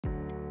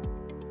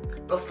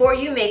before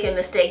you make a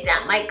mistake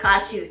that might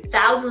cost you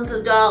thousands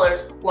of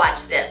dollars,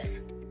 watch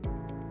this.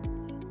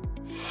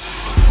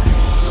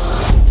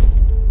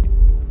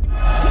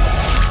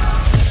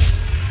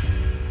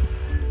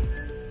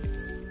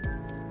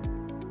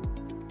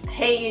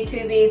 Hey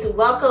YouTubies,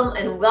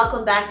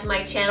 welcome back to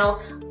my channel.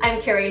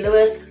 I'm Carrie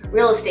Lewis,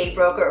 real estate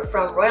broker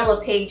from Royal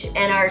LePage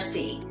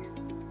NRC.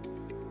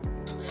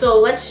 So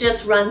let's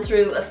just run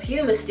through a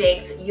few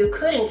mistakes you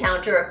could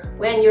encounter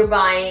when you're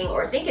buying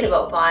or thinking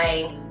about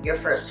buying your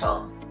first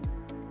home.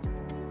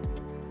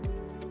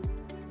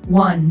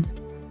 1.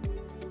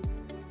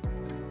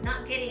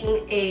 Not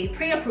getting a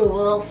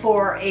pre-approval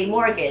for a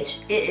mortgage.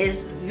 It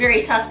is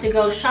very tough to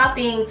go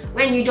shopping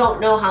when you don't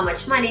know how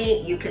much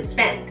money you could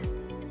spend.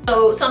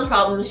 So some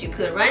problems you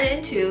could run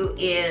into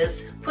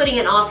is putting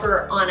an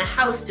offer on a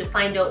house to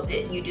find out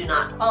that you do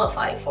not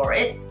qualify for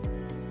it.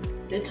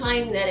 The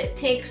time that it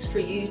takes for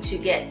you to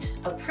get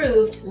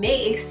approved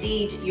may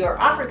exceed your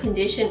offer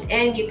condition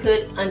and you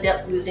could end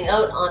up losing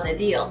out on the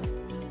deal.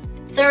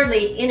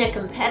 Thirdly, in a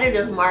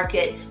competitive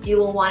market, you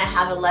will want to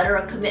have a letter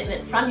of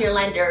commitment from your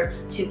lender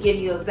to give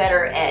you a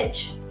better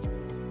edge.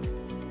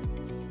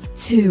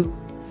 2.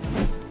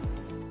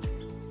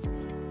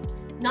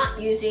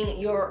 Not using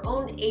your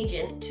own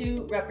agent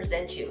to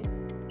represent you.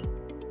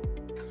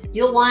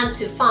 You'll want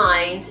to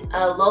find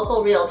a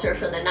local realtor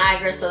from the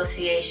Niagara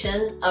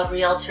Association of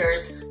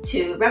Realtors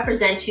to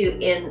represent you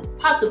in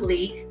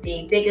possibly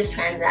the biggest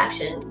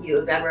transaction you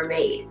have ever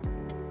made.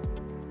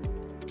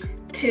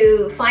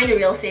 To find a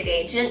real estate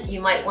agent, you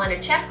might want to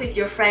check with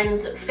your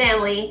friends,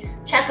 family,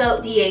 check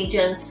out the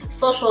agent's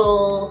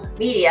social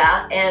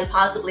media, and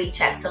possibly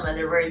check some of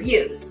the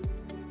reviews.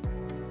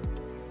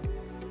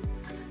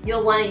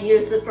 You'll want to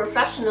use the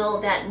professional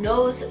that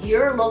knows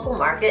your local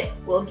market,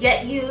 will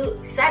get you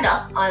set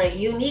up on a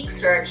unique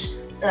search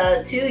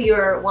to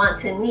your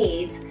wants and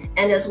needs,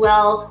 and as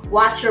well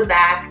watch your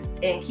back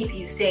and keep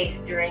you safe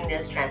during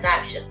this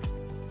transaction.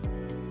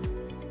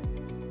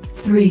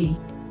 3.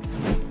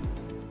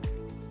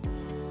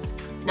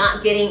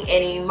 Not getting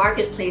any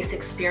marketplace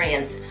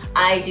experience.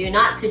 I do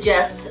not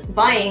suggest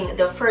buying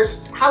the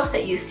first house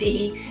that you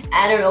see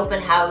at an open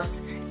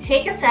house.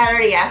 Take a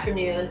Saturday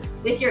afternoon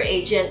with your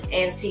agent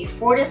and see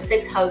 4 to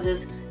 6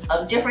 houses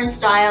of different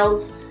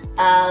styles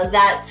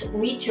that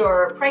meet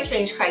your price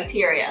range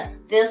criteria.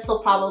 This will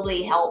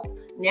probably help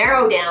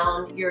narrow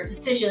down your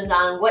decisions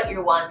on what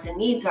your wants and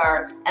needs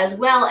are, as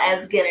well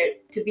as get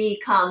it to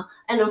become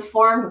an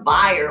informed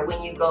buyer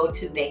when you go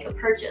to make a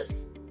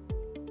purchase.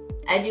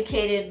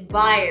 Educated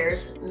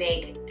buyers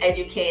make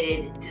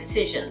educated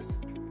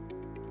decisions.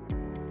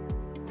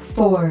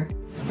 4.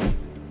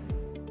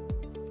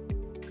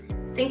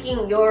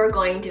 Thinking you're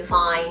going to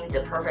find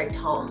the perfect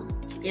home.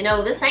 You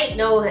know, this ain't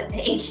no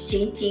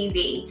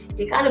HGTV.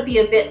 You gotta be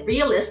a bit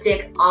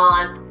realistic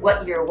on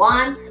what your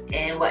wants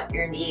and what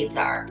your needs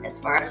are as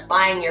far as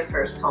buying your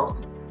first home.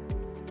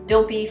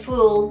 Don't be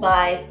fooled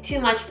by too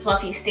much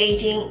fluffy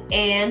staging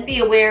and be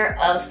aware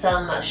of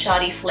some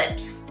shoddy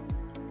flips.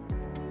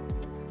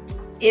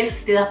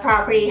 If the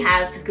property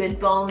has good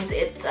bones,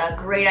 it's a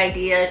great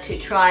idea to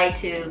try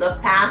to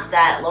look past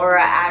that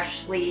Laura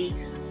Ashley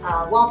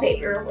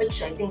wallpaper,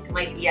 which I think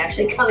might be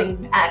actually coming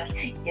back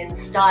in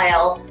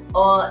style,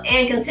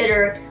 and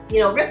consider,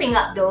 ripping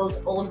up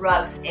those old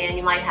rugs, and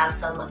you might have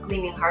some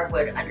gleaming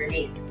hardwood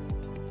underneath.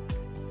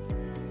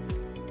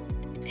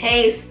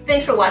 Hey,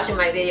 thanks for watching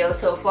my video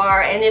so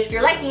far, and if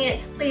you're liking it,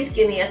 please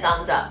give me a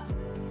thumbs up.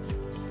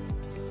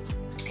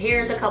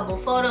 Here's a couple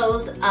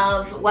photos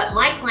of what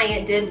my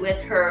client did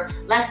with her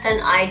less than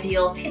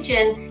ideal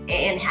kitchen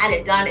and had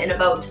it done in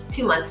about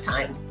 2 months'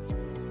 time.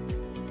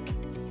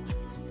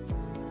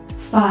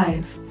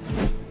 5.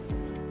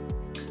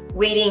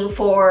 Waiting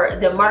for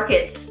the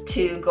markets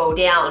to go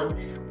down.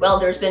 Well,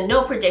 there's been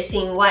no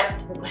predicting what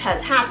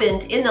has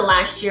happened in the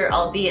last year,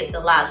 albeit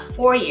the last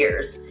 4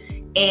 years.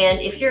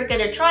 And if you're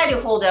going to try to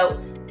hold out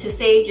to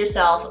save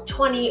yourself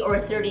 $20,000 or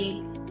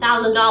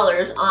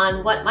 $30,000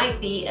 on what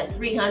might be a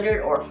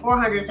 $300,000 or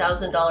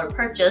 $400,000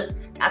 purchase,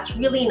 that's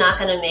really not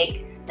going to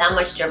make that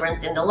much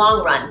difference in the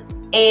long run.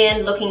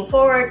 And looking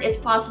forward, it's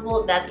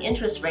possible that the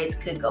interest rates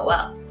could go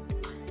up.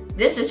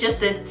 This is just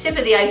the tip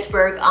of the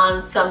iceberg on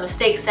some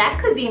mistakes that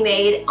could be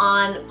made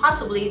on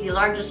possibly the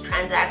largest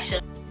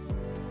transaction.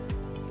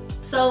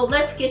 So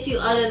let's get you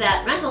out of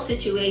that rental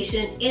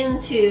situation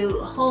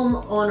into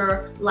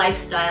homeowner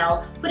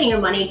lifestyle, putting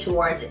your money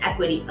towards the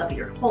equity of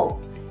your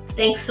home.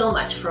 Thanks so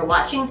much for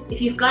watching.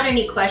 If you've got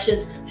any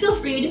questions, feel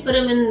free to put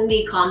them in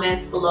the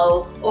comments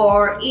below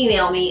or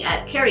email me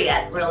at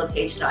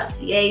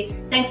carrie@royallepage.ca.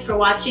 Thanks for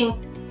watching.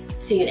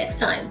 See you next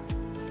time.